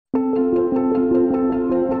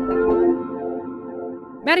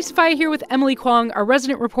Maddie Sofia here with Emily Kwong, our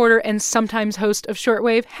resident reporter and sometimes host of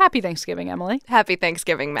Shortwave. Happy Thanksgiving, Emily. Happy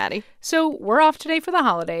Thanksgiving, Maddie. So we're off today for the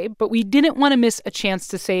holiday, but we didn't want to miss a chance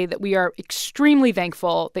to say that we are extremely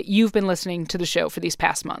thankful that you've been listening to the show for these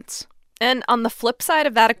past months. And on the flip side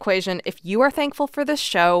of that equation, if you are thankful for this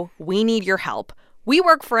show, we need your help. We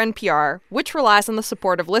work for NPR, which relies on the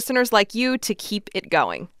support of listeners like you to keep it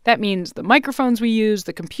going. That means the microphones we use,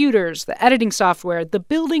 the computers, the editing software, the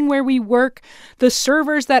building where we work, the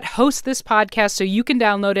servers that host this podcast so you can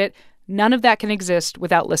download it. None of that can exist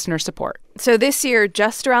without listener support. So this year,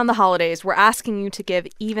 just around the holidays, we're asking you to give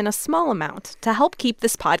even a small amount to help keep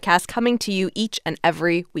this podcast coming to you each and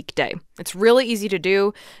every weekday. It's really easy to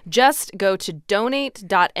do. Just go to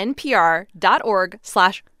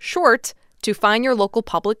donate.npr.org/short to find your local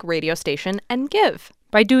public radio station and give.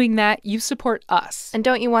 By doing that, you support us. And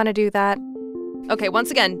don't you want to do that? Okay, once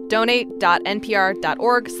again,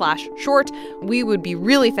 donate.npr.org/short. We would be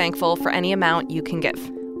really thankful for any amount you can give.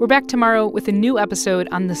 We're back tomorrow with a new episode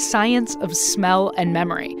on the science of smell and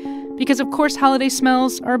memory. Because, of course, holiday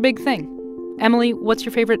smells are a big thing. Emily, what's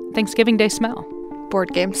your favorite Thanksgiving Day smell?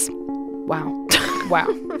 Board games. Wow. Wow.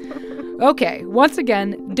 Okay, once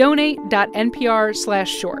again,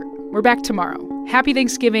 donate.npr/short. We're back tomorrow. Happy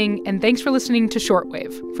Thanksgiving, and thanks for listening to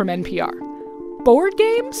Shortwave from NPR. Board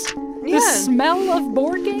games? Yeah. The smell of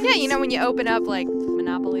board games? Yeah, you know when you open up, like,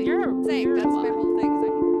 Monopoly? You're Same, that's